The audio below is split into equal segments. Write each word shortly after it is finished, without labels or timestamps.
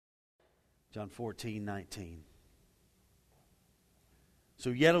John 14:19. So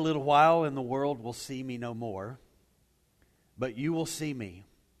yet a little while and the world will see me no more, but you will see me.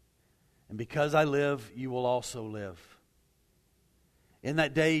 And because I live, you will also live. In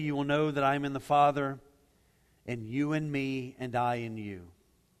that day you will know that I am in the Father, and you in me, and I in you.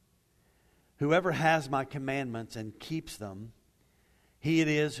 Whoever has my commandments and keeps them, he it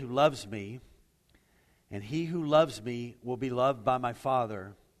is who loves me, and he who loves me will be loved by my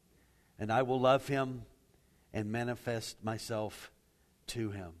Father, and I will love him and manifest myself to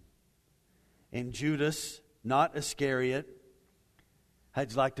him. And Judas, not Iscariot.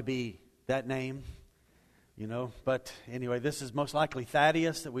 How'd you like to be that name? But anyway, this is most likely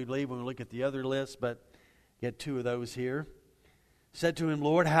Thaddeus that we believe when we look at the other list, but get two of those here. Said to him,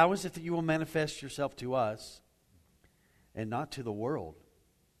 Lord, how is it that you will manifest yourself to us and not to the world?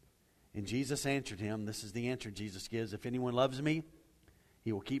 And Jesus answered him, this is the answer Jesus gives, if anyone loves me,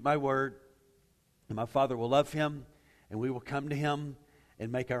 he will keep my word, and my Father will love him, and we will come to him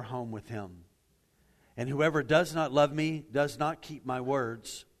and make our home with him. And whoever does not love me does not keep my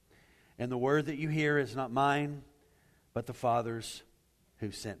words. And the word that you hear is not mine, but the Father's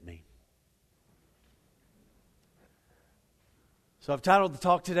who sent me. So I've titled the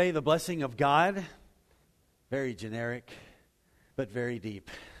talk today, The Blessing of God. Very generic, but very deep.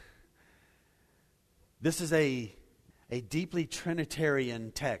 This is a deeply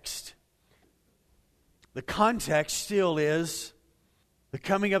Trinitarian text. The context still is the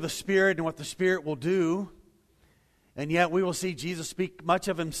coming of the Spirit and what the Spirit will do. And yet we will see Jesus speak much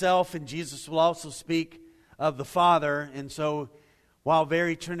of himself, and Jesus will also speak of the Father. And so while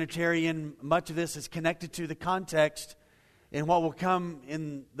very Trinitarian, much of this is connected to the context and what will come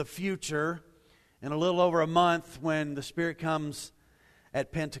in the future in a little over a month when the Spirit comes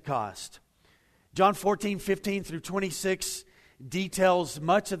at Pentecost. John 14:15 through 26 details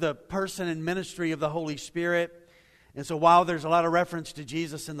much of the person and ministry of the Holy Spirit. And so while there's a lot of reference to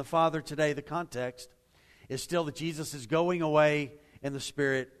Jesus and the Father today, the context is still that Jesus is going away and the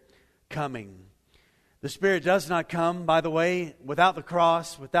Spirit coming. The Spirit does not come, by the way, without the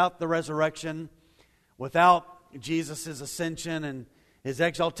cross, without the resurrection, without Jesus' ascension and his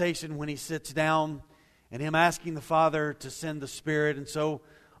exaltation when he sits down, and him asking the Father to send the Spirit. And so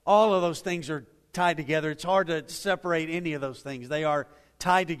all of those things are tied together. It's hard to separate any of those things. They are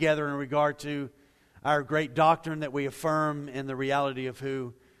tied together in regard to our great doctrine that we affirm in the reality of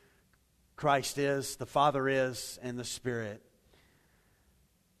who Christ is, the Father is, and the Spirit.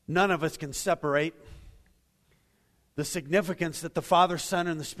 None of us can separate the significance that the Father, Son,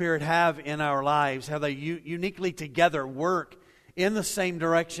 and the Spirit have in our lives, how they uniquely together work in the same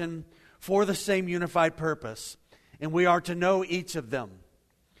direction for the same unified purpose. And we are to know each of them.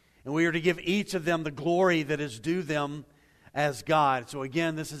 And we are to give each of them the glory that is due them as God. So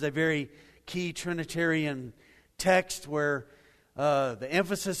again, this is a very key Trinitarian text where the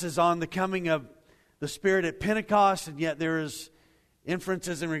emphasis is on the coming of the Spirit at Pentecost, and yet there is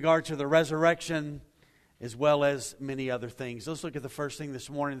inferences in regard to the resurrection as well as many other things. Let's look at the first thing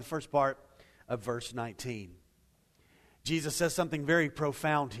this morning, the first part of verse 19. Jesus says something very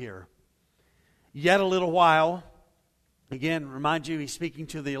profound here. Yet a little while, again, remind you, he's speaking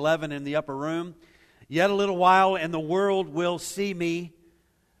to the 11 in the upper room. Yet a little while, and the world will see me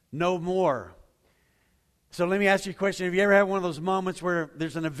no more. So let me ask you a question. Have you ever had one of those moments where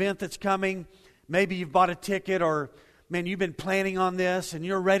there's an event that's coming? Maybe you've bought a ticket, or, man, you've been planning on this, and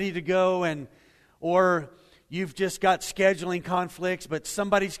you're ready to go, or you've just got scheduling conflicts, but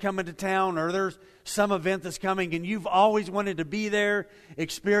somebody's coming to town, or there's some event that's coming, and you've always wanted to be there,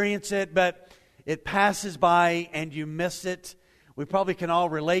 experience it, but it passes by and you miss it. We probably can all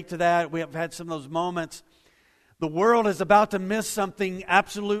relate to that. We have had some of those moments. The world is about to miss something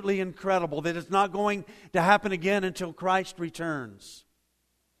absolutely incredible that is not going to happen again until Christ returns.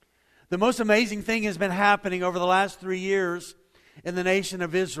 The most amazing thing has been happening over the last 3 years in the nation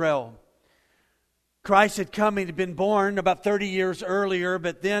of Israel. Christ had come, he had been born about 30 years earlier,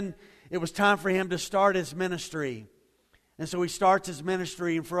 but then it was time for him to start his ministry. And so he starts his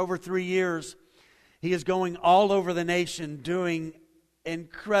ministry, and for over 3 years, he is going all over the nation doing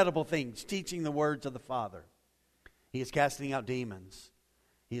incredible things, teaching the words of the Father. He is casting out demons.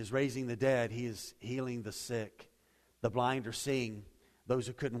 He is raising the dead. He is healing the sick. The blind are seeing. Those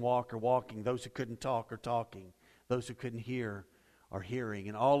who couldn't walk are walking. Those who couldn't talk are talking. Those who couldn't hear are hearing.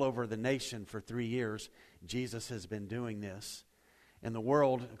 And all over the nation for 3 years, Jesus has been doing this. And the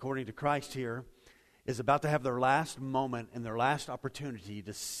world, according to Christ here, is about to have their last moment and their last opportunity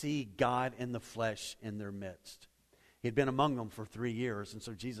to see God in the flesh in their midst. He had been among them for 3 years. And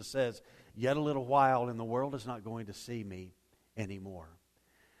so Jesus says, yet a little while and the world is not going to see me anymore.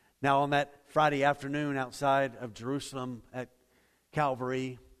 Now, on that Friday afternoon outside of Jerusalem at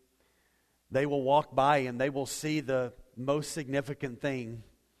Calvary, they will walk by and they will see the most significant thing.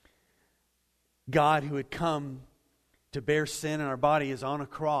 God, who had come to bear sin in our body, is on a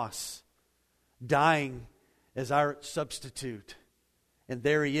cross, dying as our substitute. And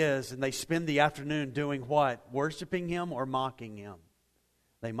there He is. And they spend the afternoon doing what? Worshiping Him or mocking Him?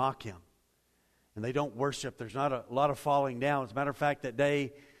 They mock Him. And they don't worship. There's not a lot of falling down. As a matter of fact, that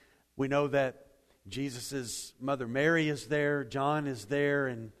day we know that Jesus' mother Mary is there, John is there,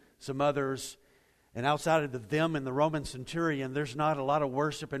 and some others. And outside of them and the Roman centurion, there's not a lot of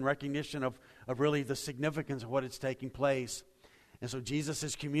worship and recognition of really the significance of what is taking place. And so Jesus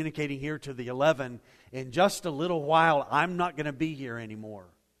is communicating here to the 11, in just a little while, I'm not going to be here anymore.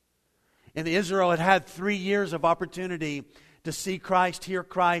 And Israel had had 3 years of opportunity to see Christ, hear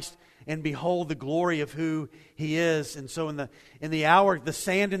Christ, and behold the glory of who He is. And so in the hour, the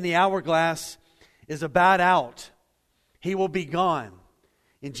sand in the hourglass is about out. He will be gone.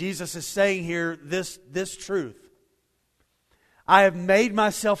 And Jesus is saying here this truth. I have made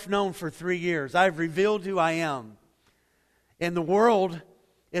myself known for 3 years. I have revealed who I am. And the world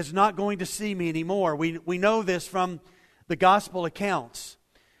is not going to see me anymore. We know this from the gospel accounts.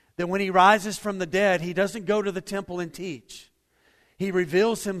 That when He rises from the dead, He doesn't go to the temple and teach. He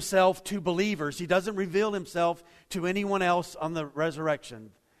reveals Himself to believers. He doesn't reveal Himself to anyone else on the resurrection.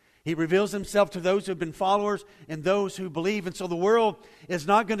 He reveals Himself to those who have been followers and those who believe. And so the world is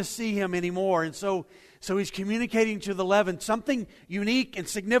not going to see Him anymore. And so He's communicating to the 11, something unique and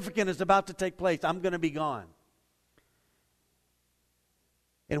significant is about to take place. I'm going to be gone.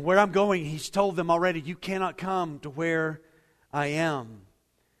 And where I'm going, He's told them already, you cannot come to where I am.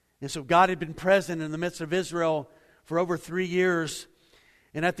 And so God had been present in the midst of Israel for over 3 years.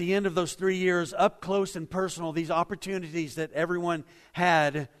 And at the end of those 3 years, up close and personal, these opportunities that everyone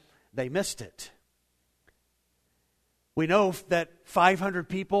had, they missed it. We know that 500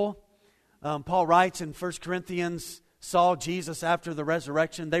 people, Paul writes in 1 Corinthians, saw Jesus after the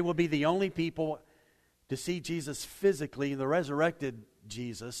resurrection. They will be the only people to see Jesus physically, the resurrected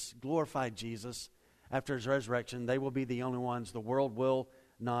Jesus, glorified Jesus, after His resurrection. They will be the only ones. The world will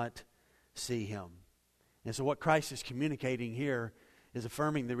not see Him. And so what Christ is communicating here is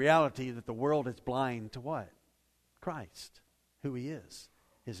affirming the reality that the world is blind to what? Christ, who He is,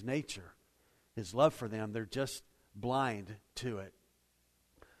 His nature, His love for them. They're just blind to it.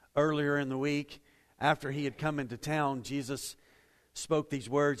 Earlier in the week, after He had come into town, Jesus spoke these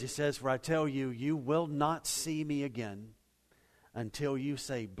words. He says, for I tell you, you will not see me again until you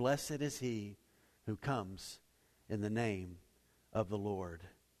say, blessed is He who comes in the name of the Lord.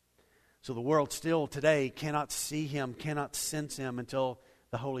 So the world still today cannot see Him, cannot sense Him until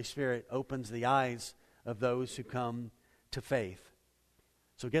the Holy Spirit opens the eyes of those who come to faith.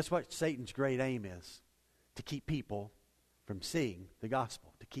 So guess what Satan's great aim is? To keep people from seeing the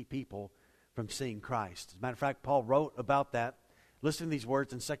gospel, to keep people from seeing Christ. As a matter of fact, Paul wrote about that. Listen to these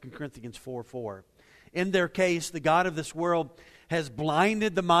words in 2 Corinthians 4:4. In their case, the God of this world has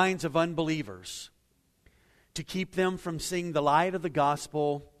blinded the minds of unbelievers to keep them from seeing the light of the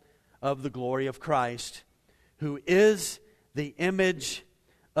gospel of the glory of Christ, who is the image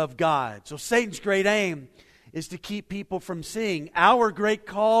of God. So Satan's great aim is to keep people from seeing. Our great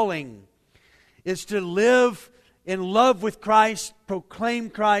calling is to live in love with Christ, proclaim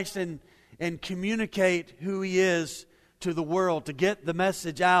Christ, and communicate who He is to the world, to get the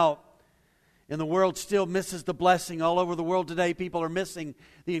message out. And the world still misses the blessing. All over the world today, people are missing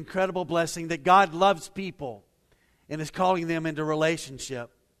the incredible blessing that God loves people and is calling them into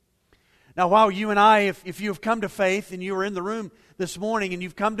relationship. Now, while you and I, if you have come to faith and you were in the room this morning and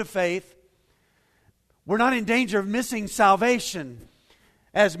you've come to faith, we're not in danger of missing salvation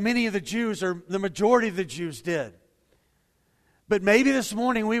as many of the Jews or the majority of the Jews did. But maybe this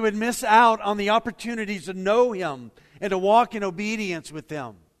morning we would miss out on the opportunities to know Him and to walk in obedience with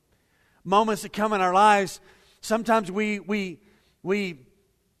Him. Moments that come in our lives, sometimes we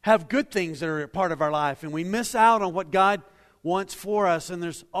have good things that are a part of our life and we miss out on what God wants for us, and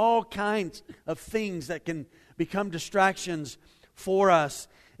there's all kinds of things that can become distractions for us.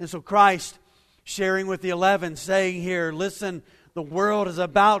 And so Christ, sharing with the 11, saying here, listen, the world is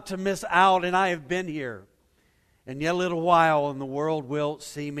about to miss out, and I have been here. And yet a little while, and the world will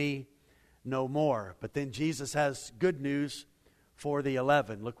see me no more. But then Jesus has good news for the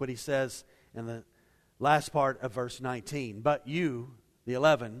 11. Look what He says in the last part of verse 19. But you, the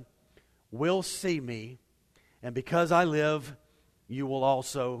 11, will see me, and because I live, you will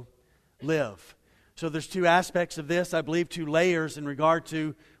also live. So there's two aspects of this, I believe, two layers in regard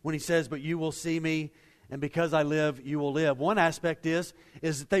to when He says, but you will see me, and because I live, you will live. One aspect is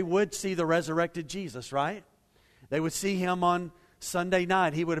that they would see the resurrected Jesus, right? They would see him on Sunday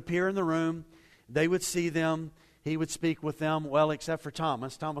night. He would appear in the room. They would see them. He would speak with them, well, except for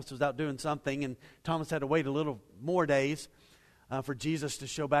Thomas. Thomas was out doing something, and Thomas had to wait a little more days for Jesus to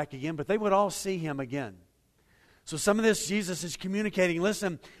show back again. But they would all see him again. So some of this, Jesus is communicating,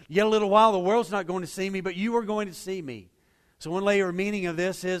 listen, yet a little while, the world's not going to see me, but you are going to see me. So one layer of meaning of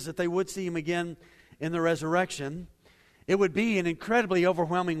this is that they would see him again in the resurrection. It would be an incredibly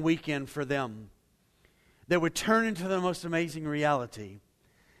overwhelming weekend for them that would turn into the most amazing reality,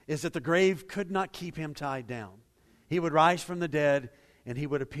 is that the grave could not keep him tied down. He would rise from the dead, and he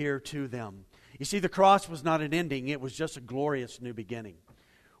would appear to them. You see, the cross was not an ending. It was just a glorious new beginning,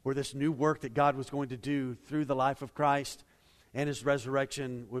 where this new work that God was going to do through the life of Christ and his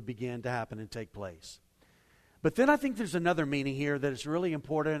resurrection would begin to happen and take place. But then I think there's another meaning here that is really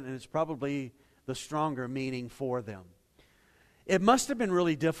important, and it's probably the stronger meaning for them. It must have been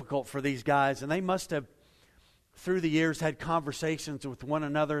really difficult for these guys, and they must have, through the years, had conversations with one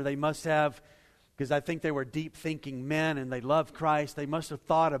another. They must have, because I think they were deep-thinking men and they loved Christ, they must have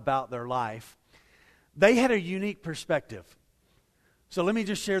thought about their life. They had a unique perspective. So let me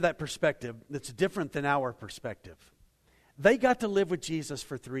just share that perspective that's different than our perspective. They got to live with Jesus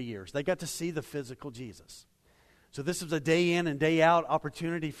for 3 years. They got to see the physical Jesus. So this was a day in and day out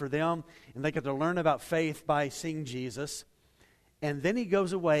opportunity for them, and they got to learn about faith by seeing Jesus. And then he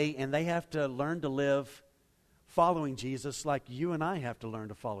goes away, and they have to learn to live following Jesus like you and I have to learn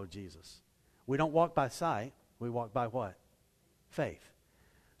to follow Jesus. We don't walk by sight. We walk by what? Faith.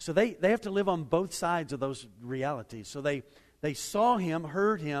 So they have to live on both sides of those realities. So they saw him,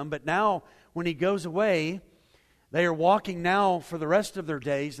 heard him, but now when he goes away, they are walking now for the rest of their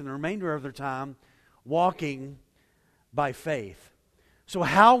days and the remainder of their time, walking by faith. So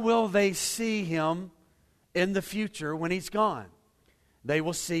how will they see him in the future when he's gone? They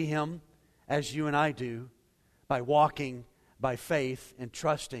will see him as you and I do, by walking by faith and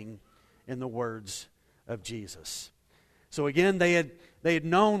trusting in the words of Jesus. So again, they had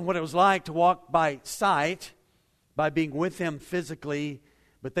known what it was like to walk by sight, by being with him physically,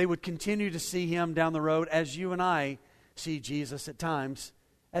 but they would continue to see him down the road as you and I see Jesus at times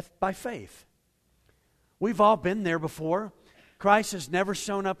by faith. We've all been there before. Christ has never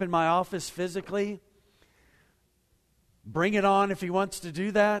shown up in my office physically. Bring it on if he wants to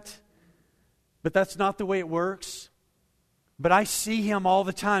do that. But that's not the way it works. But I see him all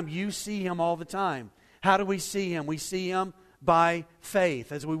the time. You see him all the time. How do we see him? We see him by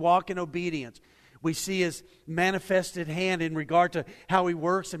faith as we walk in obedience. We see his manifested hand in regard to how he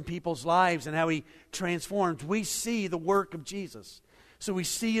works in people's lives and how he transforms. We see the work of Jesus. So we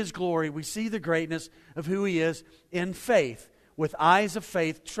see his glory. We see the greatness of who he is in faith, with eyes of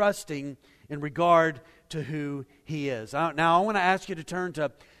faith, trusting in regard to who he is. Now, I want to ask you to turn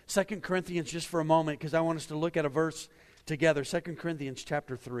to 2 Corinthians just for a moment, because I want us to look at a verse together. 2 Corinthians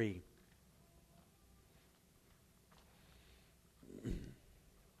chapter 3.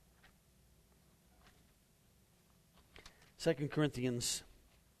 Second Corinthians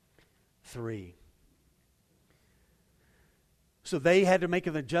 3. So they had to make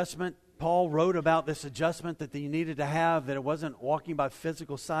an adjustment. Paul wrote about this adjustment that they needed to have, that it wasn't walking by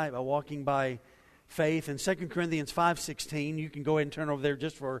physical sight, but walking by faith. In 2 Corinthians 5:16, you can go ahead and turn over there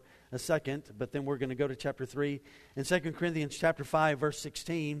just for a second, but then we're going to go to chapter 3. In 2 Corinthians chapter 5, verse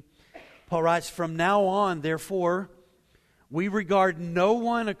 16, Paul writes, "From now on, therefore, we regard no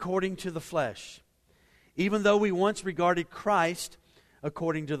one according to the flesh. Even though we once regarded Christ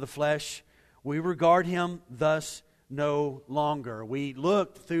according to the flesh, we regard him thus no longer." We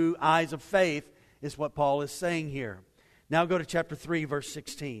looked through eyes of faith, is what Paul is saying here. Now go to chapter 3, verse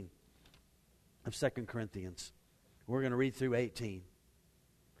 16 of 2 Corinthians. We're going to read through 18.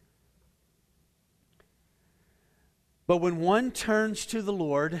 "But when one turns to the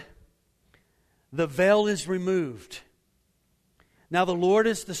Lord, the veil is removed. Now the Lord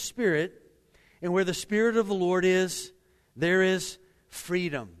is the Spirit, and where the Spirit of the Lord is, there is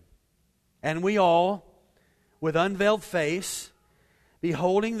freedom. And we all, with unveiled face,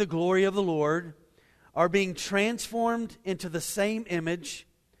 beholding the glory of the Lord, are being transformed into the same image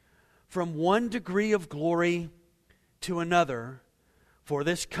from one degree of glory to another. For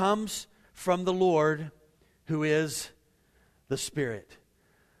this comes from the Lord, who is the Spirit."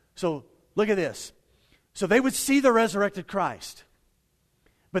 So look at this. So they would see the resurrected Christ.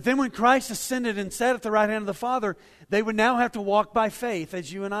 But then when Christ ascended and sat at the right hand of the Father, they would now have to walk by faith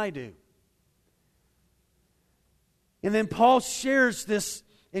as you and I do. And then Paul shares this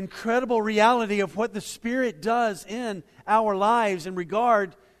incredible reality of what the Spirit does in our lives in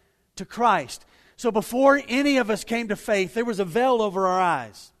regard to Christ. So before any of us came to faith, there was a veil over our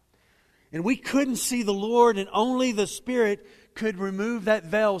eyes. And we couldn't see the Lord, and only the Spirit could remove that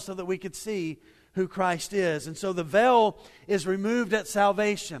veil so that we could see who Christ is. And so the veil is removed at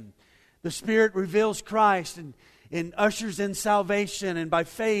salvation. The Spirit reveals Christ and ushers in salvation. And by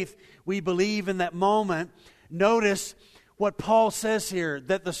faith, we believe in that moment. Notice what Paul says here,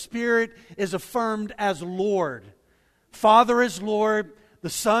 that the Spirit is affirmed as Lord. Father is Lord,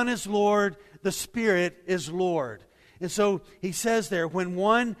 the Son is Lord, the Spirit is Lord. And so he says there, when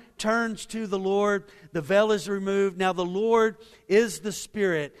one turns to the Lord, the veil is removed. Now the Lord is the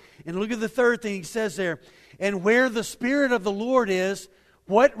Spirit. And look at the third thing he says there. And where the Spirit of the Lord is,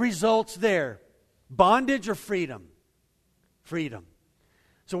 what results there? Bondage or freedom? Freedom.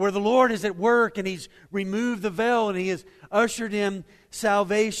 So where the Lord is at work and He's removed the veil and He has ushered in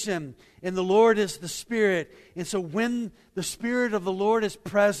salvation, and the Lord is the Spirit. And so when the Spirit of the Lord is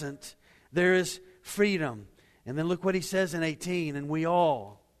present, there is freedom. And then look what he says in 18. And we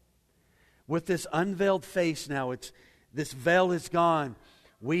all, with this unveiled face now, this veil is gone,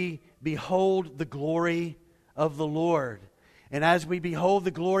 we behold the glory of the Lord. And as we behold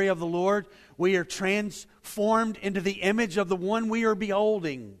the glory of the Lord, we are transformed into the image of the one we are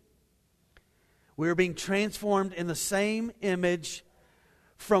beholding. We are being transformed in the same image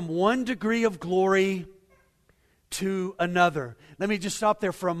from one degree of glory to another. Let me just stop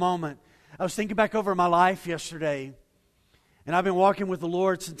there for a moment. I was thinking back over my life yesterday, and I've been walking with the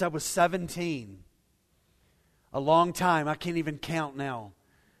Lord since I was 17. A long time. I can't even count now.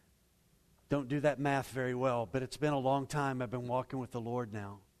 Don't do that math very well, but it's been a long time I've been walking with the Lord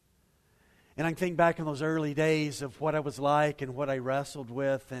now. And I can think back in those early days of what I was like and what I wrestled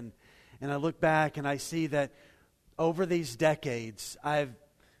with, and I look back and I see that over these decades, I've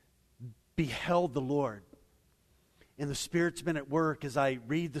beheld the Lord. And the Spirit's been at work as I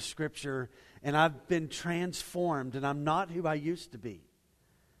read the Scripture, and I've been transformed, and I'm not who I used to be.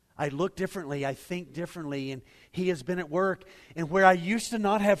 I look differently, I think differently, and He has been at work. And where I used to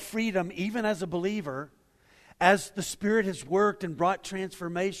not have freedom, even as a believer, as the Spirit has worked and brought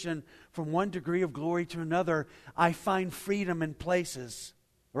transformation from one degree of glory to another, I find freedom in places,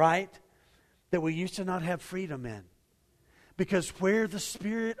 right, that we used to not have freedom in. Because where the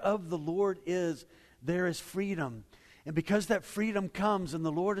Spirit of the Lord is, there is freedom. And because that freedom comes and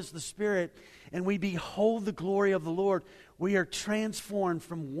the Lord is the Spirit and we behold the glory of the Lord, we are transformed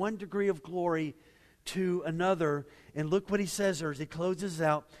from one degree of glory to another. And look what he says there as he closes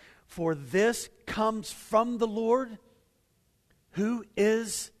out. For this comes from the Lord, who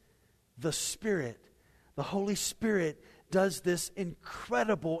is the Spirit. The Holy Spirit does this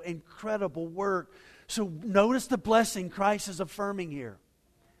incredible, incredible work. So notice the blessing Christ is affirming here.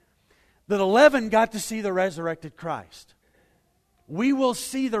 That 11 got to see the resurrected Christ. We will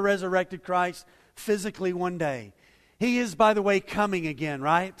see the resurrected Christ physically one day. He is, by the way, coming again,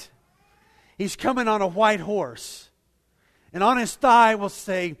 right? He's coming on a white horse. And on his thigh will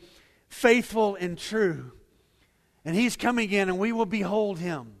say, faithful and true. And He's coming again and we will behold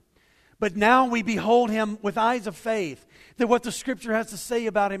Him. But now we behold Him with eyes of faith, that what the Scripture has to say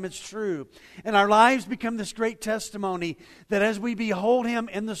about Him is true. And our lives become this great testimony that as we behold Him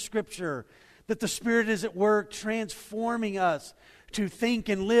in the Scripture, that the Spirit is at work transforming us to think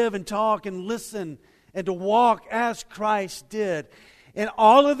and live and talk and listen and to walk as Christ did. And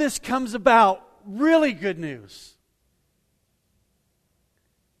all of this comes about, really good news.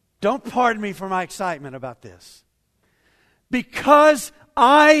 Don't pardon me for my excitement about this. Because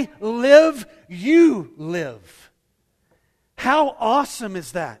I live, you live. How awesome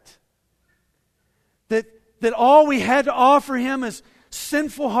is that? That all we had to offer Him is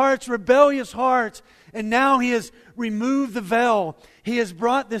sinful hearts, rebellious hearts, and now He has removed the veil. He has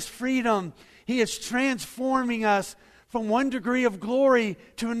brought this freedom. He is transforming us from one degree of glory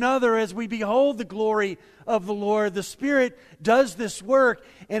to another as we behold the glory of the Lord. The Spirit does this work,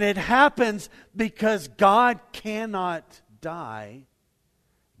 and it happens because God cannot die.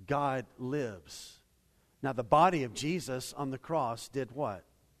 God lives. Now, the body of Jesus on the cross did what?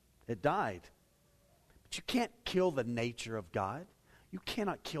 It died. But you can't kill the nature of God. You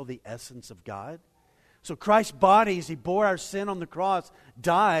cannot kill the essence of God. So Christ's body, as He bore our sin on the cross,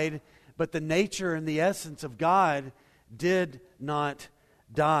 died, but the nature and the essence of God did not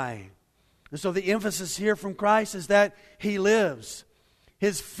die. And so the emphasis here from Christ is that He lives.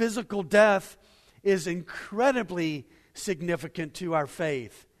 His physical death is incredibly significant to our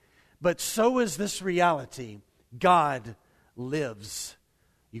faith. But so is this reality. God lives.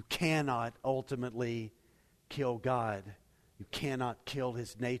 You cannot ultimately kill God. You cannot kill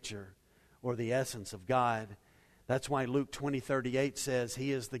His nature or the essence of God. That's why Luke 20:38 says,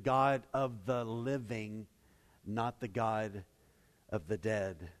 He is the God of the living, not the God of the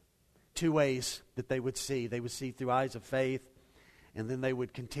dead. Two ways that they would see. They would see through eyes of faith, and then they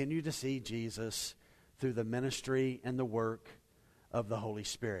would continue to see Jesus through the ministry and the work of the Holy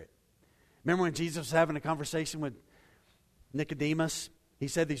Spirit. Remember when Jesus was having a conversation with Nicodemus? He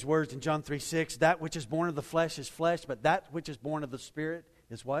said these words in John 3:6, that which is born of the flesh is flesh, but that which is born of the Spirit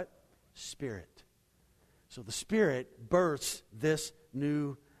is what? Spirit. So the Spirit births this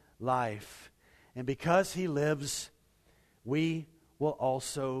new life. And because He lives, we will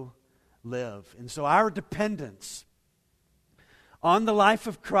also live. And so our dependence on the life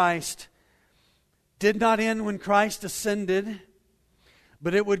of Christ did not end when Christ ascended,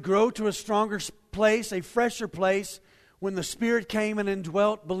 but it would grow to a stronger place, a fresher place, when the Spirit came and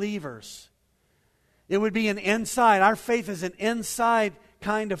indwelt believers. It would be an inside. Our faith is an inside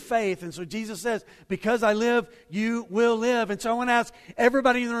kind of faith. And so Jesus says, because I live, you will live. And so I want to ask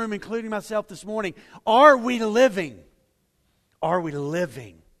everybody in the room, including myself this morning, are we living? Are we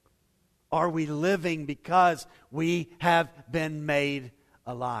living? Are we living because we have been made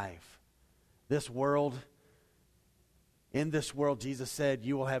alive? This world, in this world, Jesus said,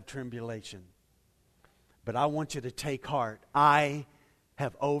 you will have tribulation. But I want you to take heart. I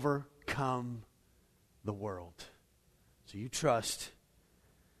have overcome the world. So you trust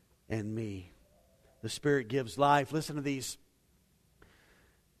in me. The Spirit gives life. Listen to these.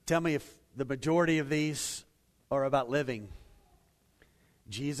 Tell me if the majority of these are about living.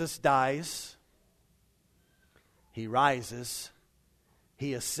 Jesus dies. He rises.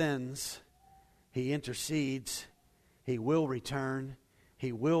 He ascends. He intercedes. He will return.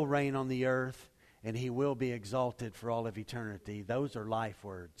 He will reign on the earth. And He will be exalted for all of eternity. Those are life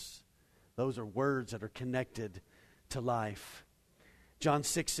words. Those are words that are connected to life. John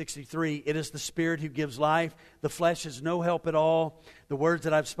 6:63, it is the Spirit who gives life. The flesh is no help at all. The words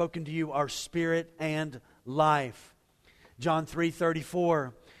that I've spoken to you are spirit and life. John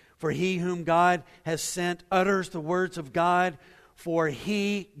 3:34, for He whom God has sent utters the words of God, for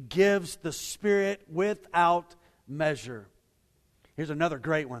He gives the Spirit without measure. Here's another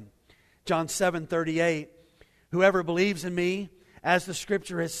great one. John 7:38, whoever believes in me, as the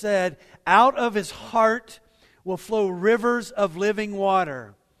Scripture has said, out of his heart will flow rivers of living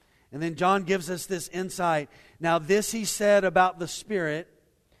water. And then John gives us this insight. Now this He said about the Spirit,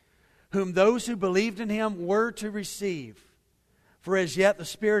 whom those who believed in Him were to receive. For as yet the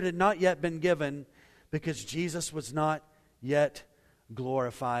Spirit had not yet been given, because Jesus was not yet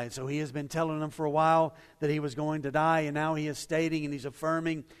glorified. So He has been telling them for a while that He was going to die, and now He is stating and He's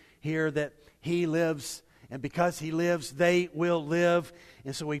affirming here that He lives, and because He lives, they will live.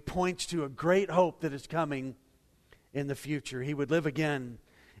 And so He points to a great hope that is coming in the future. He would live again.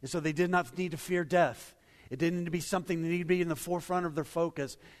 And so they did not need to fear death. It didn't need to be something that needed to be in the forefront of their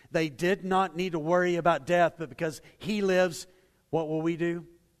focus. They did not need to worry about death, but because He lives, what will we do?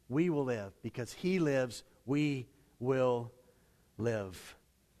 We will live. Because He lives, we will live.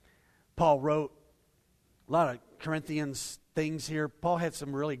 Paul wrote a lot of Corinthians things here. Paul had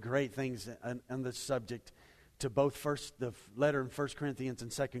some really great things on this subject to both the letter in 1 Corinthians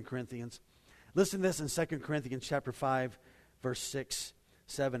and 2 Corinthians. Listen to this in 2 Corinthians chapter 5, verse 6,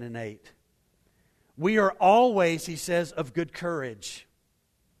 7, and 8. We are always, he says, of good courage.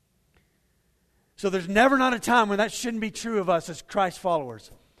 So there's never not a time when that shouldn't be true of us as Christ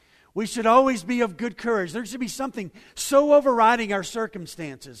followers. We should always be of good courage. There should be something so overriding our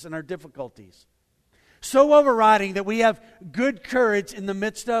circumstances and our difficulties. So overriding that we have good courage in the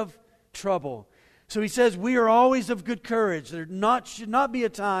midst of trouble. So he says, we are always of good courage. There should not be a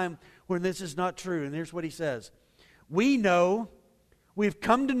time when this is not true. And here's what he says. We know, we've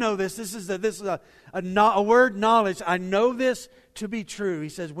come to know this. This is a word, knowledge. I know this to be true. He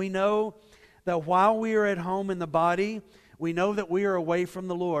says, we know that while we are at home in the body, we know that we are away from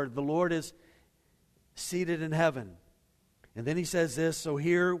the Lord. The Lord is seated in heaven. And then he says this, so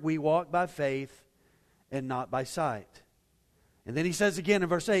here we walk by faith and not by sight. And then he says again in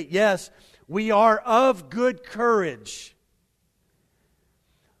verse 8, yes, we are of good courage.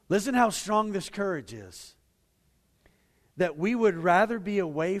 Listen how strong this courage is. That we would rather be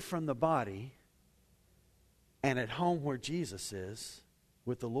away from the body and at home where Jesus is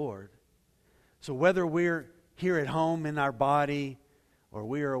with the Lord. So whether we're here at home in our body or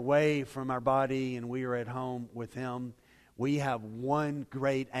we are away from our body and we are at home with Him, we have one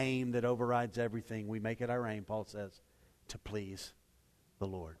great aim that overrides everything. We make it our aim, Paul says, to please the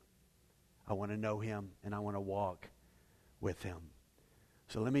Lord. I want to know Him and I want to walk with Him.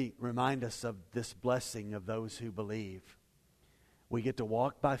 So let me remind us of this blessing of those who believe. We get to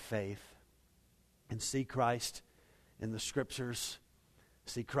walk by faith and see Christ in the Scriptures,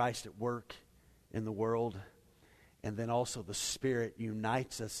 see Christ at work in the world, and then also the Spirit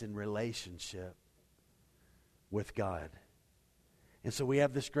unites us in relationship with God. And so we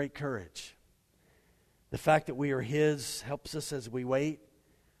have this great courage. The fact that we are His helps us as we wait,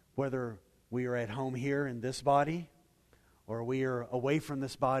 whether we are at home here in this body or we are away from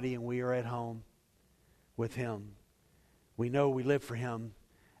this body and we are at home with Him. We know we live for Him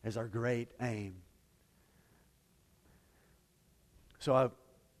as our great aim. So I'll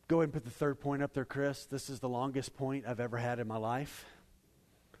go ahead and put the third point up there, Chris. This is the longest point I've ever had in my life.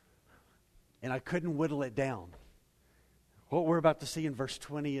 And I couldn't whittle it down. What we're about to see in verse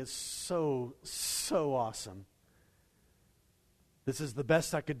 20 is so awesome. This is the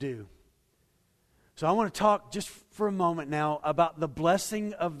best I could do. So I want to talk just for a moment now about the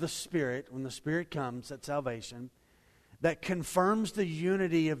blessing of the Spirit, when the Spirit comes at salvation, that confirms the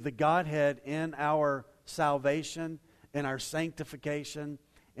unity of the Godhead in our salvation, in our sanctification,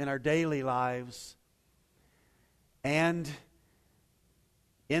 in our daily lives. And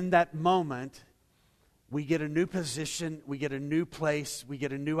in that moment, we get a new position, we get a new place, we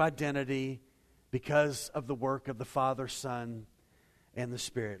get a new identity because of the work of the Father, Son, and the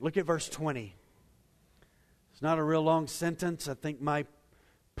Spirit. Look at verse 20. It's not a real long sentence. I think my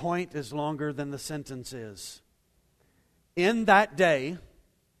point is longer than the sentence is. In that day,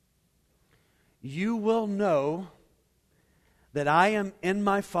 you will know that I am in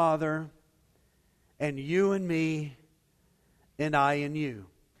my Father, and you in me, and I in you.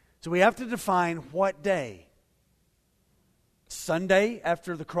 So we have to define what day. Sunday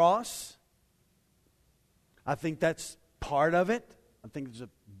after the cross? I think that's part of it. I think there's a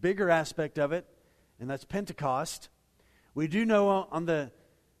bigger aspect of it, and that's Pentecost. We do know on the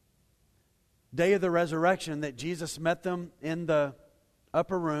day of the resurrection that Jesus met them in the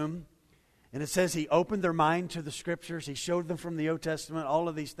upper room, and it says He opened their mind to the Scriptures. He showed them from the Old Testament all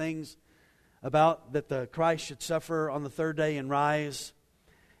of these things about that the Christ should suffer on the third day and rise,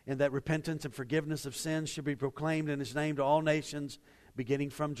 and that repentance and forgiveness of sins should be proclaimed in His name to all nations,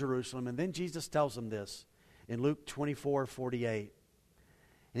 beginning from Jerusalem. And then Jesus tells them this in Luke 24:48.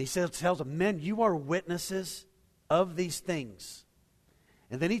 And He tells them, men, you are witnesses of these things.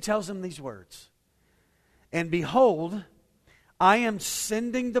 And then He tells them these words. And behold, I am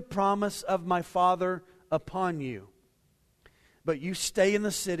sending the promise of my Father upon you. But you stay in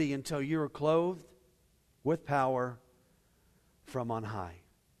the city until you are clothed with power from on high.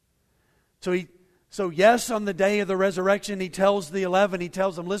 So yes, on the day of the resurrection, He tells the 11, He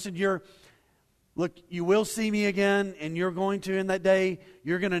tells them, listen, you will see me again, and you're going to, in that day,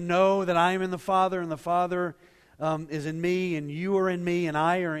 you're going to know that I am in the Father, and the Father is in me, and you are in me, and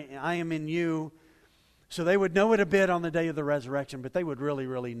I am in you. So they would know it a bit on the day of the resurrection, but they would really,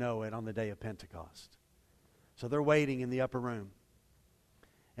 really know it on the day of Pentecost. So they're waiting in the upper room.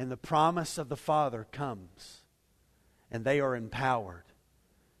 And the promise of the Father comes, and they are empowered.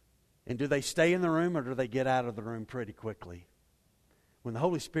 And do they stay in the room, or do they get out of the room pretty quickly? When the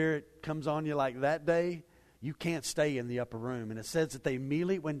Holy Spirit comes on you like that day, you can't stay in the upper room. And it says that they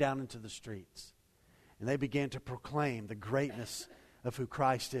immediately went down into the streets. And they began to proclaim the greatness of who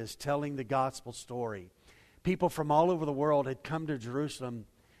Christ is, telling the gospel story. People from all over the world had come to Jerusalem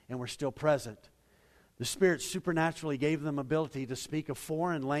and were still present. The Spirit supernaturally gave them ability to speak a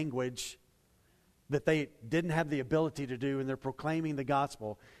foreign language that they didn't have the ability to do, and they're proclaiming the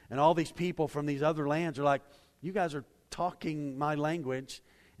gospel. And all these people from these other lands are like, you guys are talking my language,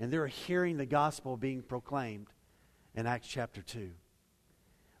 and they're hearing the gospel being proclaimed in Acts chapter 2.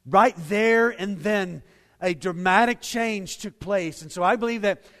 Right there and then, a dramatic change took place. And so I believe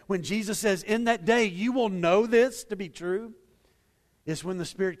that when Jesus says, in that day you will know this to be true, is when the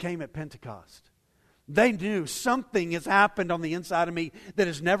Spirit came at Pentecost. They knew something has happened on the inside of me that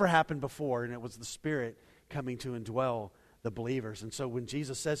has never happened before, and it was the Spirit coming to indwell the believers. And so when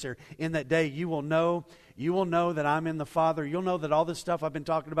Jesus says here, in that day you will know that I'm in the Father. You'll know that all this stuff I've been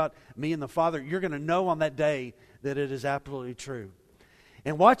talking about, me and the Father, you're going to know on that day that it is absolutely true.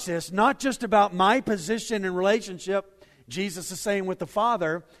 And watch this, not just about my position and relationship, Jesus is saying with the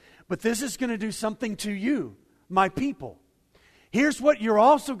Father, but this is going to do something to you, my people. Here's what you're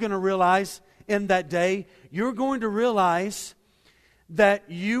also going to realize in that day. You're going to realize that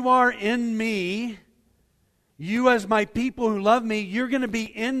you are in me. You as my people who love me, you're going to be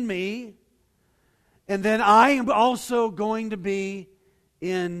in me. And then I am also going to be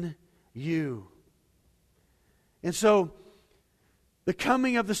in you. And so the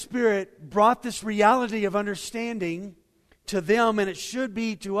coming of the Spirit brought this reality of understanding to them, and it should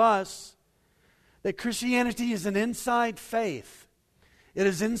be to us, that Christianity is an inside faith. It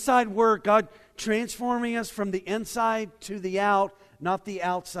is inside work, God transforming us from the inside to the out, not the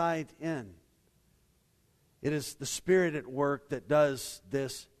outside in. It is the Spirit at work that does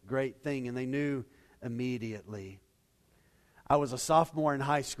this great thing, and they knew immediately. I was a sophomore in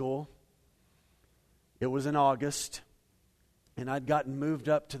high school. It was in August, and I'd gotten moved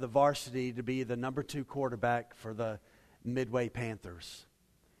up to the varsity to be the number 2 quarterback for the Midway Panthers.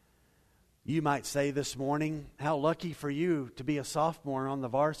 You might say this morning, how lucky for you to be a sophomore on the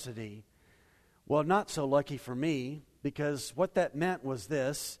varsity. Well, not so lucky for me, because what that meant was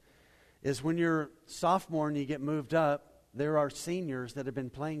this, is when you're sophomore and you get moved up, there are seniors that have been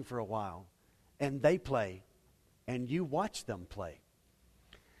playing for a while, and they play, and you watch them play.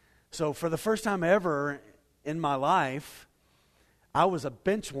 So for the first time ever in my life, I was a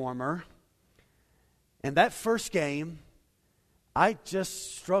bench warmer, and that first game, I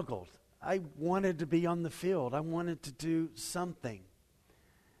just struggled. I wanted to be on the field. I wanted to do something.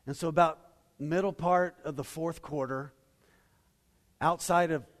 And so about middle part of the fourth quarter,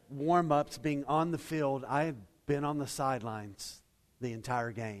 outside of warm-ups, being on the field, I had been on the sidelines the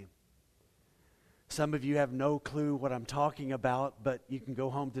entire game. Some of you have no clue what I'm talking about, but you can go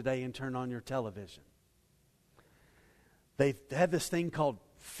home today and turn on your television. They had this thing called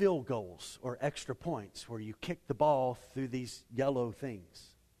field goals or extra points where you kick the ball through these yellow things.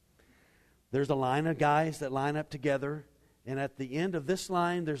 There's a line of guys that line up together, and at the end of this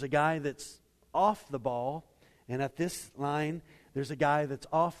line, there's a guy that's off the ball, and at this line, there's a guy that's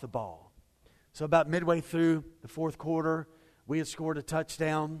off the ball. So about midway through the fourth quarter, we had scored a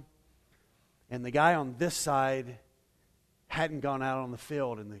touchdown, and the guy on this side hadn't gone out on the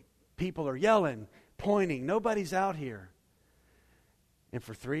field, and the people are yelling, pointing, nobody's out here. And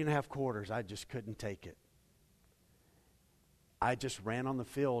for 3.5 quarters, I just couldn't take it. I just ran on the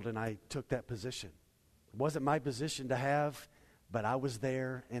field and I took that position. It wasn't my position to have, but I was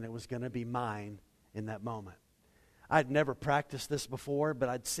there and it was going to be mine in that moment. I'd never practiced this before, but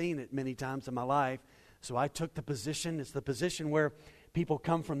I'd seen it many times in my life. So I took the position. It's the position where people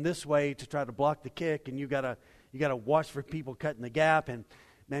come from this way to try to block the kick, and you gotta watch for people cutting the gap. And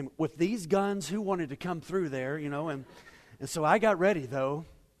man, with these guns, who wanted to come through there, you know? And so I got ready, though.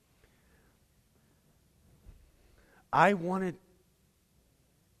 I wanted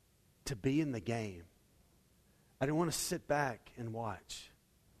to be in the game. I didn't want to sit back and watch.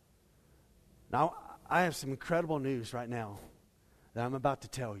 Now, I have some incredible news right now that I'm about to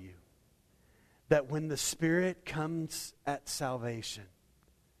tell you. That when the Spirit comes at salvation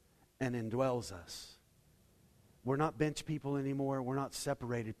and indwells us, we're not bench people anymore. We're not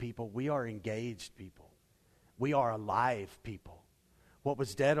separated people. We are engaged people. We are alive people. What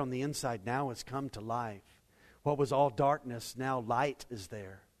was dead on the inside now has come to life. What was all darkness, now light is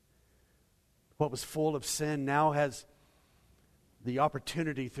there. What was full of sin now has the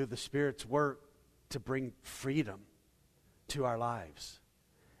opportunity through the Spirit's work to bring freedom to our lives.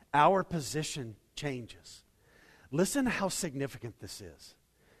 Our position changes. Listen how significant this is.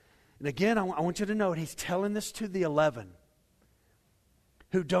 And again, I want you to note, he's telling this to the 11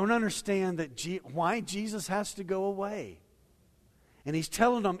 who don't understand that why Jesus has to go away. And he's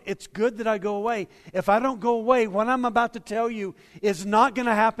telling them, it's good that I go away. If I don't go away, what I'm about to tell you is not going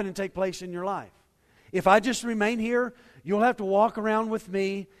to happen and take place in your life. If I just remain here, you'll have to walk around with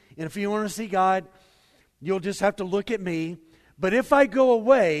me. And if you want to see God, you'll just have to look at me. But if I go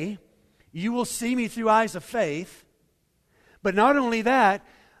away, you will see me through eyes of faith. But not only that,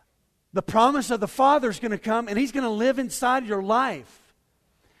 the promise of the Father is going to come, and he's going to live inside your life.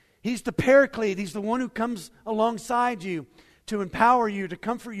 He's the Paraclete. He's the one who comes alongside you to empower you, to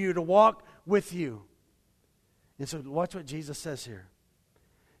comfort you, to walk with you. And so watch what Jesus says here.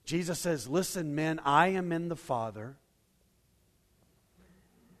 Jesus says, listen, men, I am in the Father.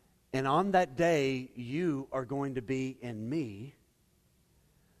 And on that day, you are going to be in me.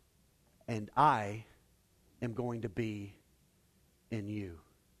 And I am going to be in you.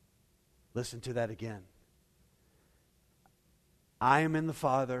 Listen to that again. I am in the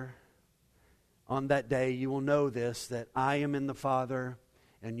Father. On that day, you will know this, that I am in the Father,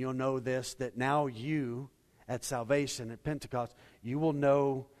 and you'll know this, that now you, at salvation, at Pentecost, you will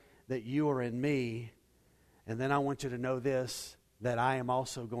know that you are in me. And then I want you to know this, that I am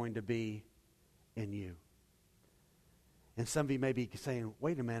also going to be in you. And some of you may be saying,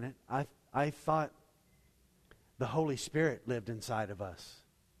 wait a minute, I thought the Holy Spirit lived inside of us.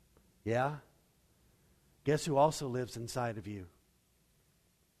 Yeah? Guess who also lives inside of you?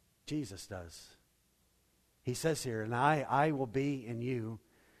 Jesus does. He says here, and I will be in you.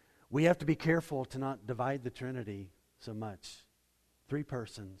 We have to be careful to not divide the Trinity so much. 3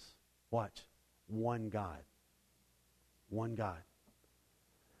 persons. Watch. One God. One God.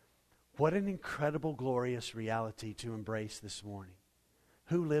 What an incredible, glorious reality to embrace this morning.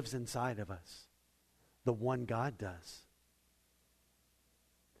 Who lives inside of us? The one God does.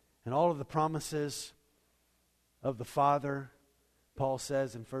 And all of the promises of the Father, Paul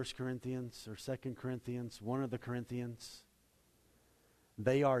says in 1 Corinthians or 2 Corinthians, one of the Corinthians,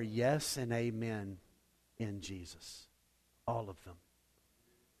 they are yes and amen in Jesus. All of them.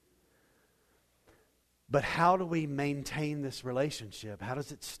 But how do we maintain this relationship? How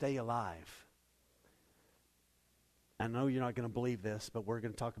does it stay alive? I know you're not going to believe this, but we're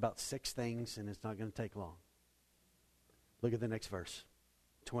going to talk about 6 things, and it's not going to take long. Look at the next verse,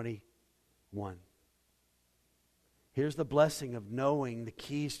 21. Here's the blessing of knowing the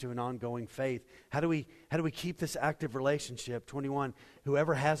keys to an ongoing faith. How do we keep this active relationship? 21.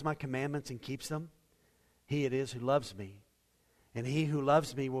 Whoever has my commandments and keeps them, he it is who loves me. And he who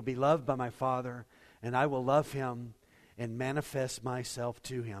loves me will be loved by my Father, and I will love him and manifest myself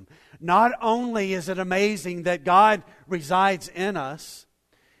to him. Not only is it amazing that God resides in us,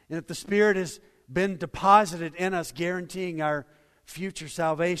 and that the Spirit has been deposited in us, guaranteeing our future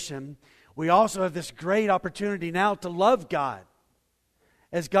salvation, we also have this great opportunity now to love God,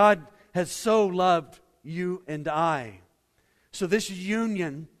 as God has so loved you and I. So this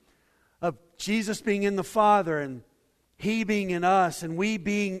union of Jesus being in the Father and He being in us and we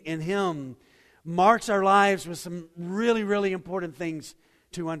being in Him marks our lives with some really, really important things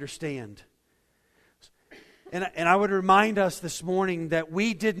to understand. And I would remind us this morning that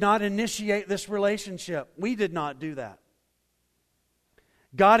we did not initiate this relationship. We did not do that.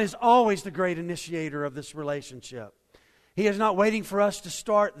 God is always the great initiator of this relationship. He is not waiting for us to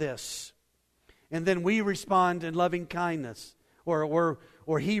start this, and then we respond in loving kindness, or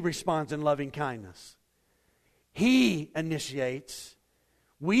He responds in loving kindness. He initiates,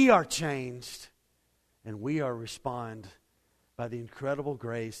 we are changed, and we are respond by the incredible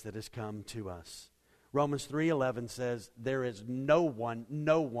grace that has come to us. Romans 3:11 says, there is no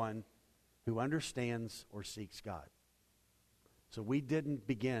one who understands or seeks God. So we didn't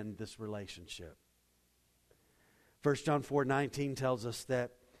begin this relationship. 1 John 4:19 tells us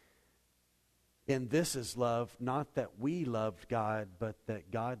that in this is love, not that we loved God, but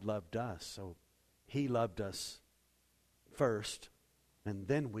that God loved us. So He loved us first, and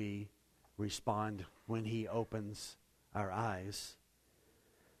then we respond when He opens our eyes.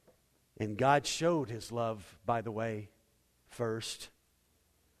 And God showed His love, by the way, first.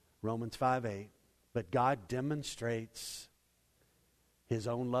 Romans 5:8. But God demonstrates His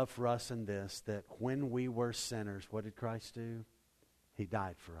own love for us in this, that when we were sinners, what did Christ do? He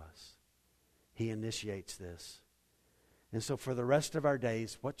died for us. He initiates this. And so for the rest of our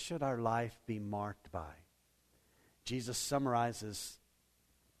days, what should our life be marked by? Jesus summarizes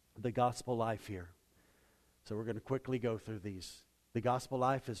the gospel life here. So we're going to quickly go through these. The gospel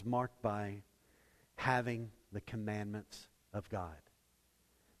life is marked by having the commandments of God.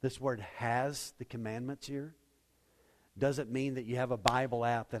 This word has the commandments here doesn't mean that you have a Bible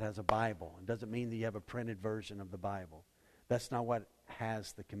app that has a Bible. It doesn't mean that you have a printed version of the Bible. That's not what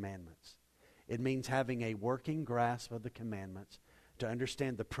has the commandments. It means having a working grasp of the commandments to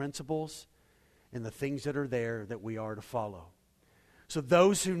understand the principles and the things that are there that we are to follow. So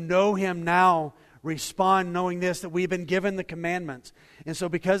those who know Him now respond knowing this, that we've been given the commandments. And so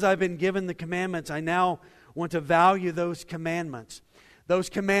because I've been given the commandments, I now want to value those commandments. Those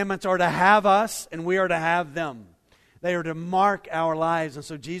commandments are to have us, and we are to have them. They are to mark our lives. And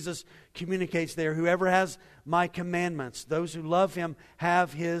so Jesus communicates there, whoever has my commandments, those who love Him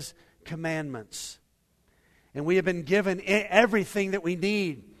have His commandments. And we have been given everything that we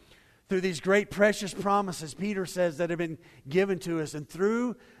need through these great precious promises, Peter says, that have been given to us. And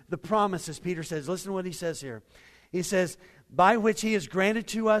through the promises, Peter says, listen to what he says here. He says, by which He has granted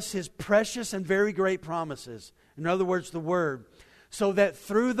to us His precious and very great promises. In other words, the Word. So that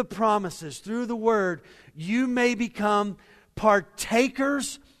through the promises, through the Word, you may become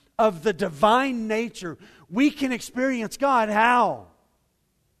partakers of the divine nature. We can experience God. How?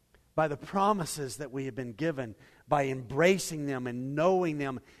 By the promises that we have been given, by embracing them and knowing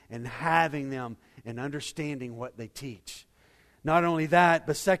them and having them and understanding what they teach. Not only that,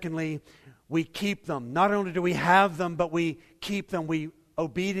 but secondly, we keep them. Not only do we have them, but we keep them. We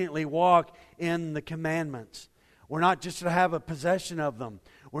obediently walk in the commandments. We're not just to have a possession of them.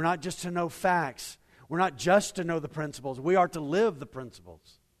 We're not just to know facts. We're not just to know the principles. We are to live the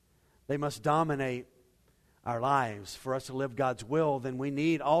principles. They must dominate our lives. For us to live God's will, then we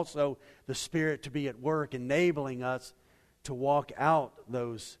need also the Spirit to be at work, enabling us to walk out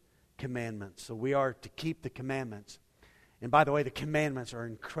those commandments. So we are to keep the commandments. And by the way, the commandments are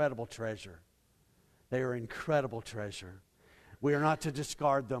incredible treasure. They are incredible treasure. we are not to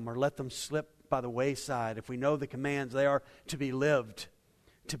discard them or let them slip by the wayside. If we know the commands, they are to be lived,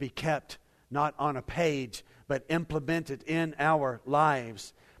 to be kept, not on a page, but implemented in our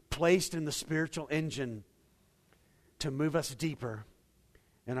lives, placed in the spiritual engine to move us deeper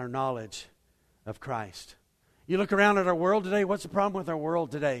in our knowledge of Christ. You look around at our world today, what's the problem with our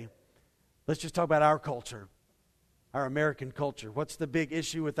world today? Let's just talk about our culture, our American culture. What's the big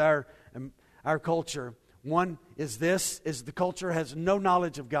issue with our culture? One is the culture has no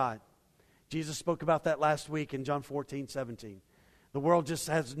knowledge of God. Jesus spoke about that last week in John 14:17. The world just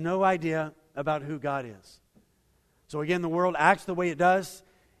has no idea about who God is. So again, the world acts the way it does.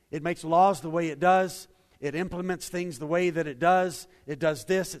 It makes laws the way it does. It implements things the way that it does. It does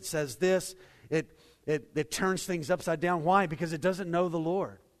this. It says this. It turns things upside down. Why? Because it doesn't know the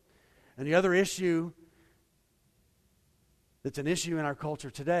Lord. And the other issue that's an issue in our culture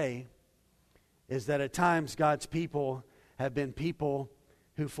today is that at times God's people have been people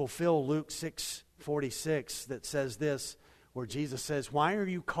who fulfill Luke 6:46 that says this, where Jesus says, "Why are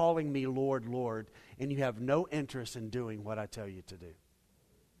you calling me Lord, Lord, and you have no interest in doing what I tell you to do?"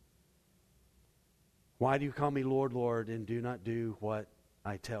 Why do you call me Lord, Lord, and do not do what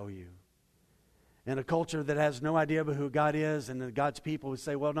I tell you? In a culture that has no idea about who God is, and God's people who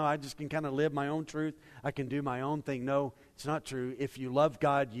say, well, no, I just can kind of live my own truth. I can do my own thing. No, it's not true. If you love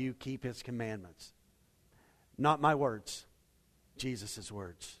God, you keep His commandments. Not my words, Jesus'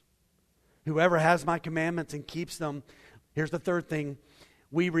 words. Whoever has my commandments and keeps them, here's the third thing.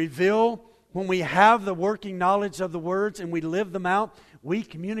 We reveal, when we have the working knowledge of the words and we live them out, we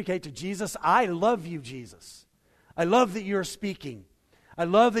communicate to Jesus, I love you, Jesus. I love that you're speaking. I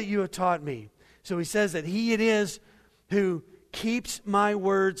love that you have taught me. So he says that He it is who keeps my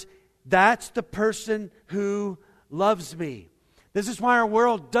words. That's the person who loves me. This is why our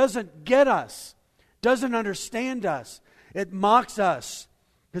world doesn't get us, doesn't understand us. It mocks us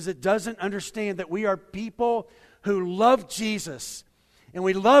because it doesn't understand that we are people who love Jesus. And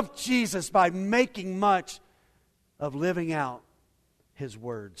we love Jesus by making much of living out His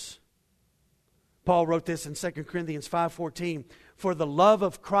words. Paul wrote this in 2 Corinthians 5:14. For the love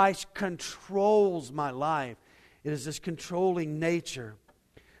of Christ controls my life. It is this controlling nature.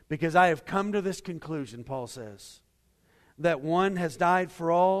 Because I have come to this conclusion, Paul says, that one has died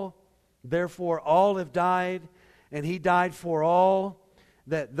for all, therefore all have died, and He died for all,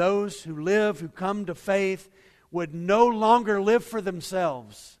 that those who live, who come to faith, would no longer live for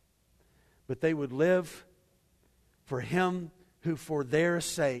themselves, but they would live for Him who for their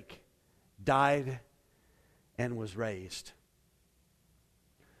sake died and was raised.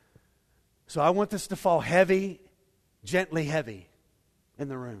 So I want this to fall heavy, gently heavy in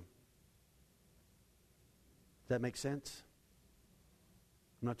the room. Does that make sense?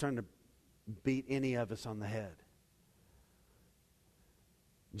 I'm not trying to beat any of us on the head.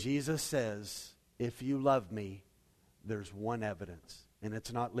 Jesus says, if you love me, there's one evidence, and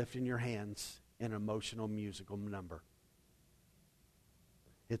it's not lifting your hands in an emotional musical number.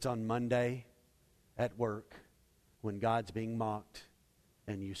 It's on Monday at work when God's being mocked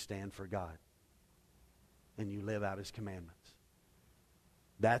and you stand for God and you live out His commandments.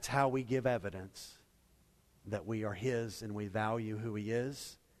 That's how we give evidence that we are His and we value who He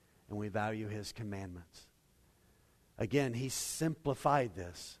is and we value His commandments. Again, He simplified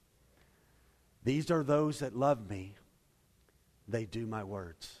this. These are those that love me. They do my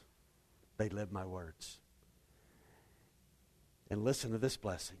words. They live my words. And listen to this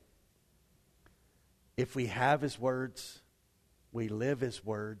blessing. If we have His words, we live His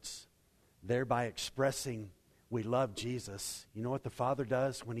words, thereby expressing we love Jesus. You know what the Father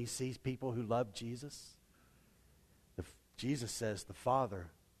does when He sees people who love Jesus? Jesus says the Father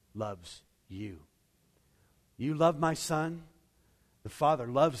loves you. You love my Son. The Father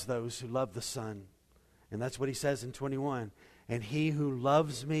loves those who love the Son. And that's what He says in 21. And he who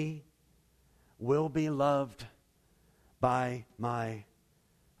loves me will be loved by my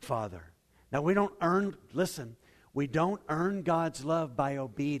Father. Now we don't earn God's love by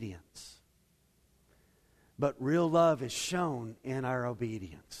obedience. But real love is shown in our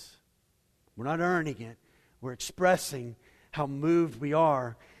obedience. We're not earning it. We're expressing how moved we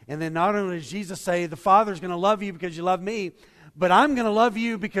are. And then not only does Jesus say, the Father's going to love you because you love me, but I'm going to love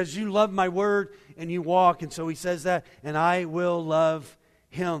you because you love my word and you walk. And so He says that, and I will love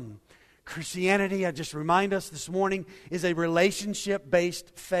Him. Christianity, I just remind us this morning, is a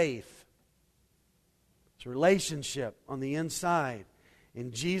relationship-based faith. It's a relationship on the inside.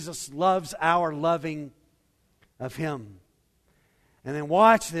 And Jesus loves our loving of Him. And then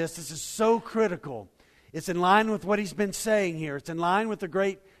watch this. This is so critical. It's in line with what He's been saying here. It's in line with the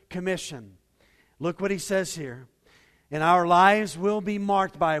Great Commission. Look what He says here. And our lives will be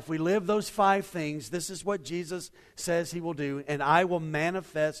marked by, if we live those 5 things, this is what Jesus says He will do, and I will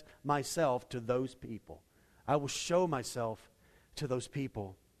manifest myself to those people. I will show myself to those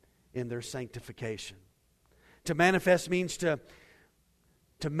people in their sanctification. To manifest means to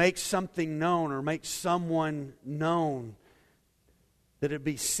make something known or make someone known, that it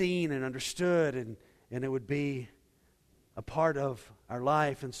be seen and understood, and it would be a part of our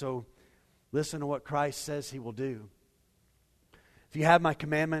life. And so listen to what Christ says He will do. If you have my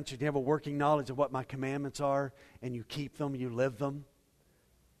commandments, you have a working knowledge of what my commandments are, and you keep them, you live them,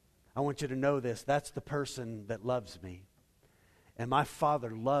 I want you to know this. That's the person that loves me. And my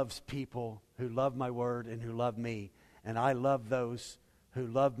Father loves people who love my word and who love me. And I love those who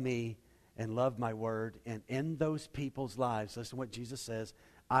love me and love my word. And in those people's lives, listen to what Jesus says,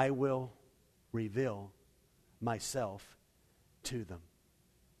 I will reveal myself to them.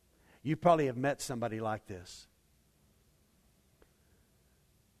 You probably have met somebody like this.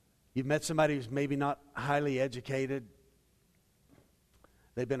 You've met somebody who's maybe not highly educated.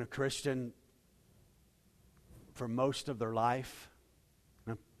 They've been a Christian for most of their life.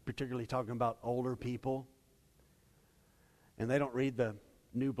 I'm particularly talking about older people. And they don't read the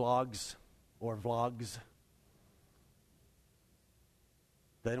new blogs or vlogs.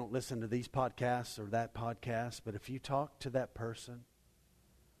 They don't listen to these podcasts or that podcast. But if you talk to that person,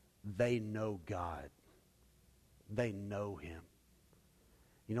 they know God. They know Him.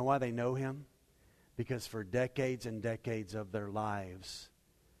 You know why they know Him? Because for decades and decades of their lives,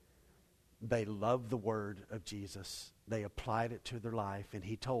 they loved the word of Jesus. They applied it to their life, and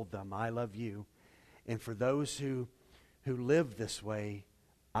He told them, I love you. And for those who live this way,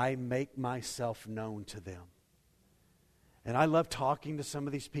 I make myself known to them. And I love talking to some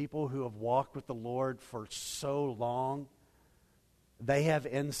of these people who have walked with the Lord for so long. They have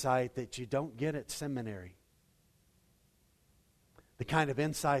insight that you don't get at seminary. The kind of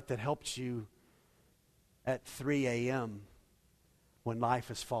insight that helps you at 3 a.m. when life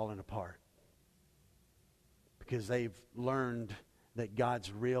has fallen apart. Because they've learned that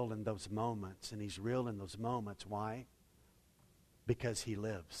God's real in those moments. And He's real in those moments. Why? Because He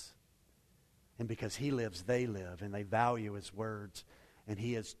lives. And because He lives, they live. And they value His words. And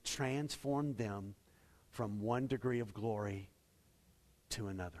He has transformed them from one degree of glory to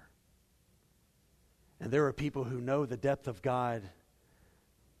another. And there are people who know the depth of God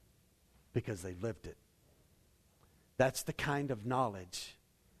because they've lived it. That's the kind of knowledge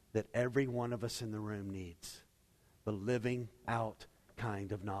that every one of us in the room needs. The living out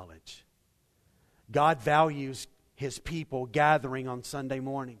kind of knowledge. God values His people gathering on Sunday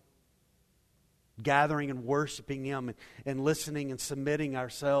morning. Gathering and worshiping Him and listening and submitting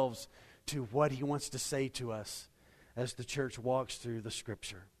ourselves to what He wants to say to us as the church walks through the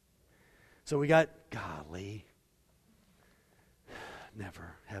Scripture. So we got, golly,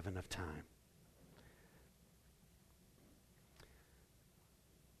 never have enough time.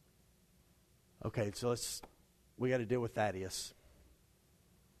 Okay, so we got to deal with Thaddeus.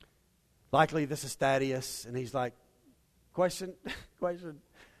 Likely this is Thaddeus, and he's like, question.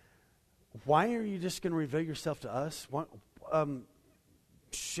 Why are you just going to reveal yourself to us?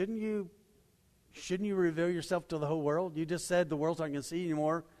 Shouldn't you reveal yourself to the whole world? You just said the world's not going to see you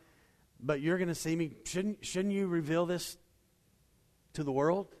anymore, but you're going to see me. Shouldn't you reveal this to the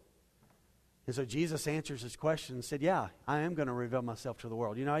world? And so Jesus answers his question and said, yeah, I am going to reveal myself to the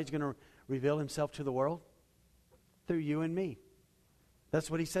world. You know how He's going to reveal Himself to the world? Through you and me.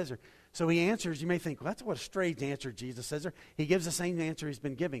 That's what He says there. So He answers, you may think, well, that's what a strange answer Jesus says there. He gives the same answer He's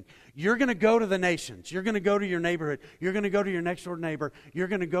been giving. You're going to go to the nations. You're going to go to your neighborhood. You're going to go to your next door neighbor. You're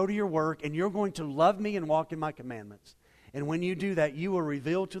going to go to your work, and you're going to love me and walk in my commandments. And when you do that, you will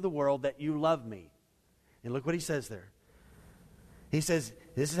reveal to the world that you love me. And look what He says there. He says,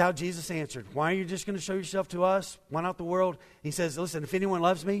 this is how Jesus answered. Why are you just going to show yourself to us? Why not the world? He says, listen, if anyone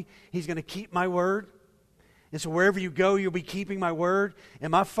loves me, he's going to keep my word. And so wherever you go, you'll be keeping my word. And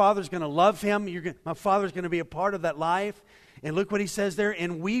my Father's going to love him. My Father's going to be a part of that life. And look what He says there.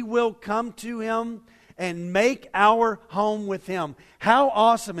 And we will come to him and make our home with him. How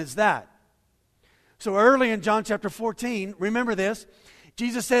awesome is that? So early in John chapter 14, remember this.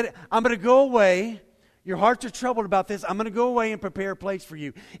 Jesus said, I'm going to go away. Your hearts are troubled about this. I'm going to go away and prepare a place for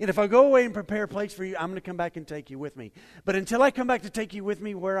you. And if I go away and prepare a place for you, I'm going to come back and take you with me. But until I come back to take you with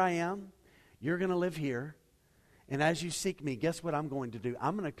me where I am, you're going to live here. And as you seek me, guess what I'm going to do?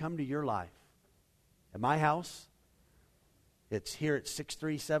 I'm going to come to your life. At my house, it's here at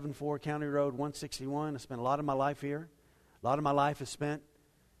 6374 County Road 161. I spent a lot of my life here. A lot of my life is spent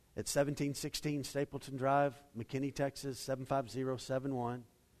at 1716 Stapleton Drive, McKinney, Texas, 75071.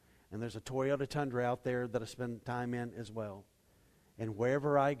 And there's a Toyota Tundra out there that I spend time in as well. And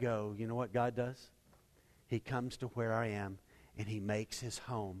wherever I go, you know what God does? He comes to where I am and He makes His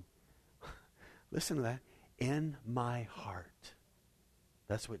home. Listen to that. In my heart.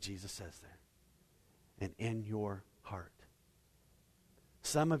 That's what Jesus says there. And in your heart.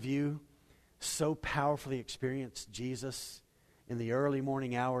 Some of you so powerfully experienced Jesus in the early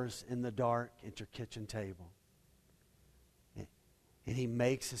morning hours in the dark at your kitchen table. And He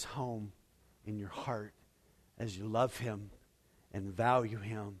makes His home in your heart as you love Him and value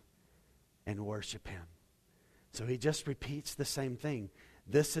Him and worship Him. So He just repeats the same thing.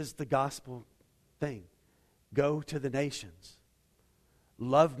 This is the gospel thing. Go to the nations.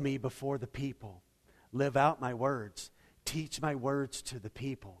 Love me before the people. Live out my words. Teach my words to the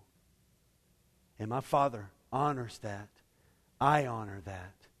people. And my Father honors that. I honor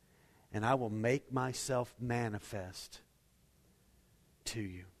that. And I will make myself manifest to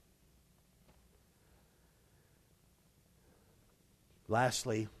you.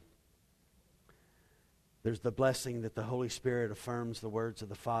 Lastly, there's the blessing that the Holy Spirit affirms the words of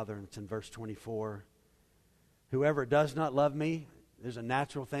the Father, and it's in verse 24. Whoever does not love me, there's a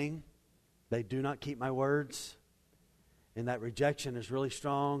natural thing. They do not keep my words. And that rejection is really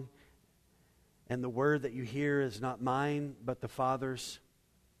strong. And the word that you hear is not mine, but the Father's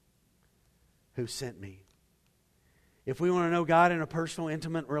who sent me. If we want to know God in a personal,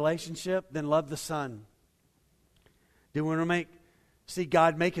 intimate relationship, then love the Son. Do we want to see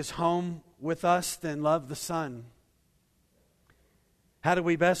God make His home with us? Then love the Son. How do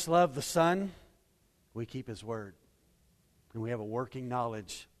we best love the Son? We keep His Word. And we have a working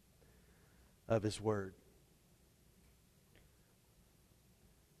knowledge of His Word.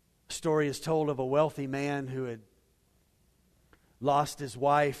 A story is told of a wealthy man who had lost his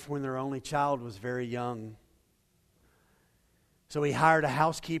wife when their only child was very young. So he hired a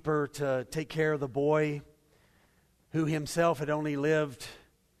housekeeper to take care of the boy, who himself had only lived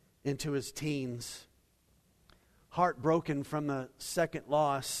into his teens. Heartbroken from the second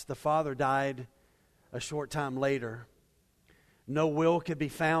loss, the father died a short time later. No will could be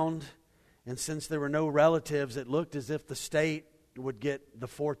found, and since there were no relatives, it looked as if the state would get the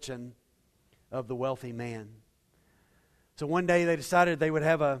fortune of the wealthy man. So one day they decided they would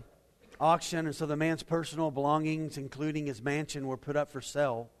have an auction, and so the man's personal belongings, including his mansion, were put up for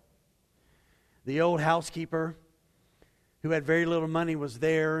sale. The old housekeeper, who had very little money, was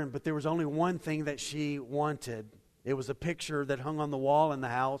there, but there was only one thing that she wanted. It was a picture that hung on the wall in the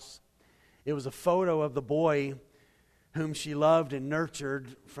house. It was a photo of the boy whom she loved and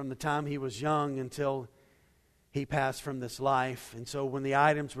nurtured from the time he was young until he passed from this life. And so when the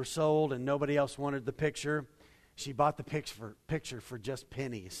items were sold and nobody else wanted the picture, she bought the picture for just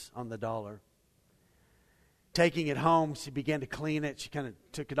pennies on the dollar. Taking it home, she began to clean it. She kind of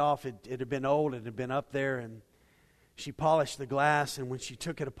took it off. It had been old. It had been up there. And she polished the glass. And when she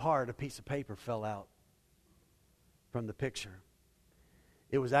took it apart, a piece of paper fell out from the picture.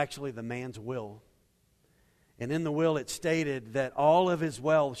 It was actually the man's will. And in the will it stated that all of his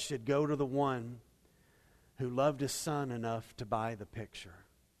wealth should go to the one who loved his son enough to buy the picture.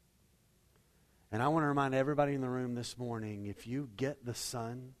 And I want to remind everybody in the room this morning, if you get the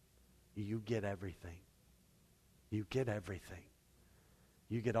Son, you get everything. You get everything.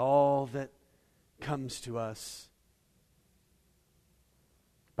 You get all that comes to us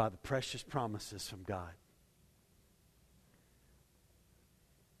by the precious promises from God.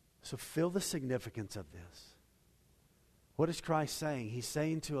 So feel the significance of this. What is Christ saying? He's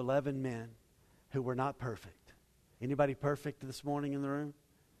saying to 11 men who were not perfect. Anybody perfect this morning in the room?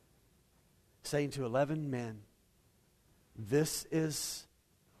 Saying to 11 men, this is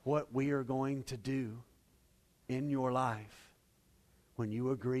what we are going to do in your life when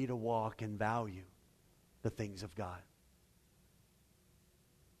you agree to walk and value the things of God.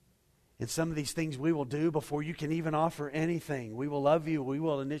 And some of these things we will do before you can even offer anything. We will love you. We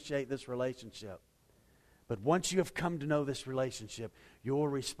will initiate this relationship. But once you have come to know this relationship, your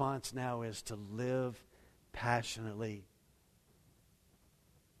response now is to live passionately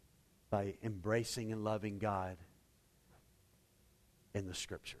by embracing and loving God in the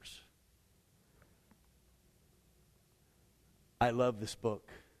Scriptures. I love this book.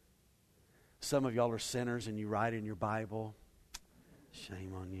 Some of y'all are sinners and you write in your Bible.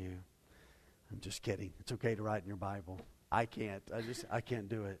 Shame on you. I'm just kidding. It's okay to write in your Bible. I can't. I can't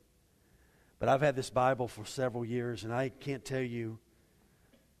do it. But I've had this Bible for several years, and I can't tell you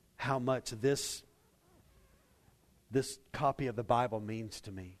how much this copy of the Bible means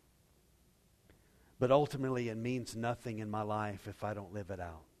to me. But ultimately, it means nothing in my life if I don't live it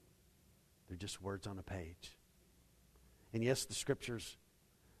out. They're just words on a page. And yes, the Scriptures,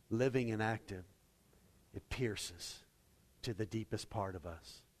 living and active, it pierces to the deepest part of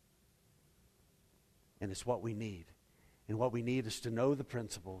us. And it's what we need. And what we need is to know the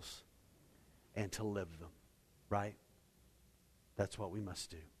principles and to live them, right? That's what we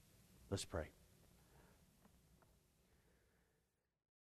must do. Let's pray.